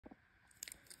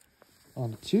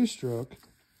On the two-stroke,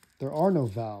 there are no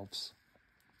valves.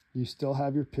 You still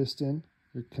have your piston,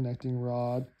 your connecting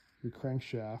rod, your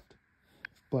crankshaft,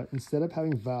 but instead of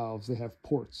having valves, they have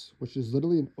ports, which is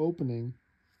literally an opening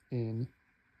in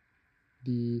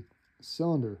the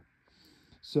cylinder.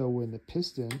 So when the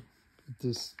piston,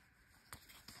 this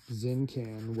Zin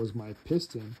can was my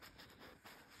piston,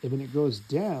 and when it goes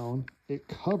down, it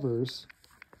covers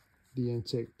the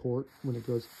intake port. When it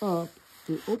goes up,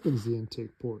 it opens the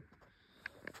intake port.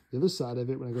 The other side of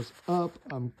it, when it goes up,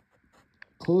 I'm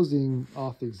closing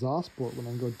off the exhaust port. When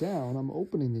I go down, I'm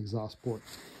opening the exhaust port.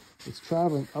 It's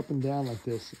traveling up and down like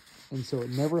this, and so it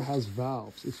never has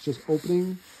valves. It's just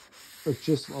opening, or it's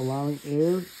just allowing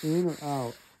air in or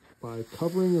out by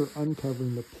covering or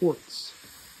uncovering the ports.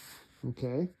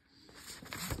 Okay?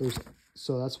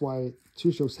 So that's why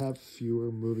two-strokes have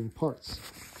fewer moving parts.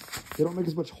 They don't make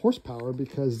as much horsepower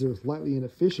because they're lightly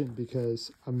inefficient,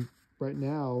 because right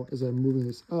now, as I'm moving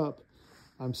this up,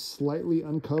 I'm slightly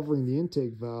uncovering the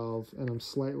intake valve and I'm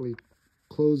slightly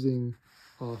closing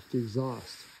off the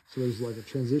exhaust. So there's like a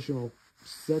transitional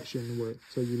section where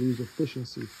so you lose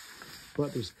efficiency,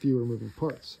 but there's fewer moving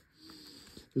parts.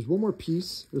 There's one more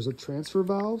piece. There's a transfer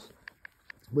valve,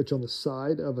 which on the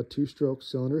side of a two-stroke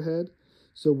cylinder head.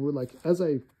 So we're like, as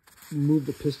I move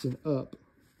the piston up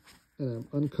and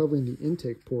I'm uncovering the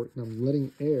intake port and I'm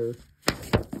letting air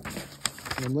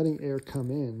come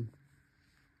in,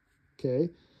 okay?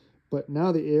 But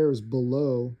now the air is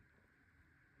below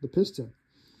the piston.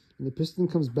 And the piston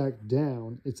comes back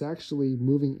down. It's actually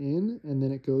moving in, and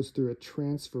then it goes through a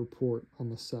transfer port on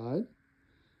the side.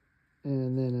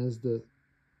 And then as the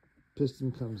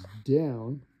piston comes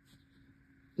down,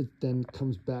 it then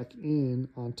comes back in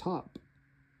on top.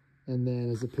 And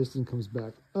then as the piston comes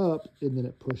back up, and then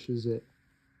it pushes it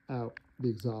out the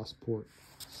exhaust port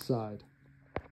side.